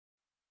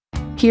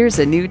Here's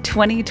a new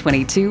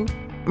 2022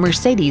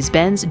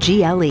 Mercedes-Benz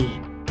GLE.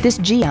 This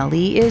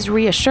GLE is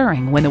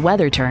reassuring when the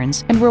weather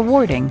turns and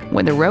rewarding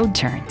when the road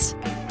turns.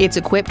 It's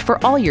equipped for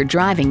all your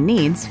driving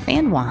needs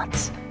and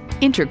wants.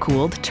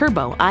 Intercooled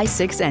turbo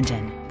i6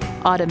 engine,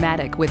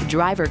 automatic with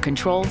driver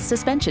control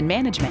suspension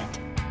management,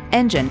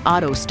 engine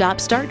auto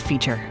stop-start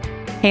feature,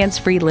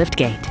 hands-free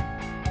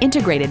liftgate,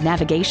 integrated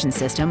navigation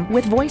system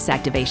with voice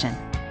activation,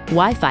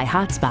 Wi-Fi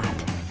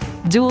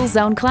hotspot, dual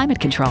zone climate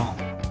control,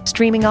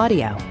 streaming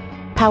audio,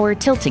 power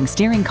tilting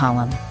steering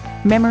column,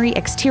 memory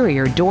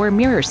exterior door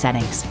mirror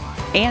settings,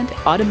 and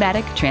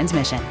automatic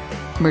transmission.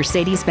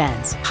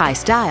 Mercedes-Benz, high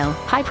style,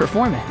 high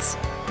performance.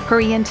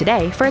 Hurry in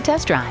today for a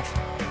test drive.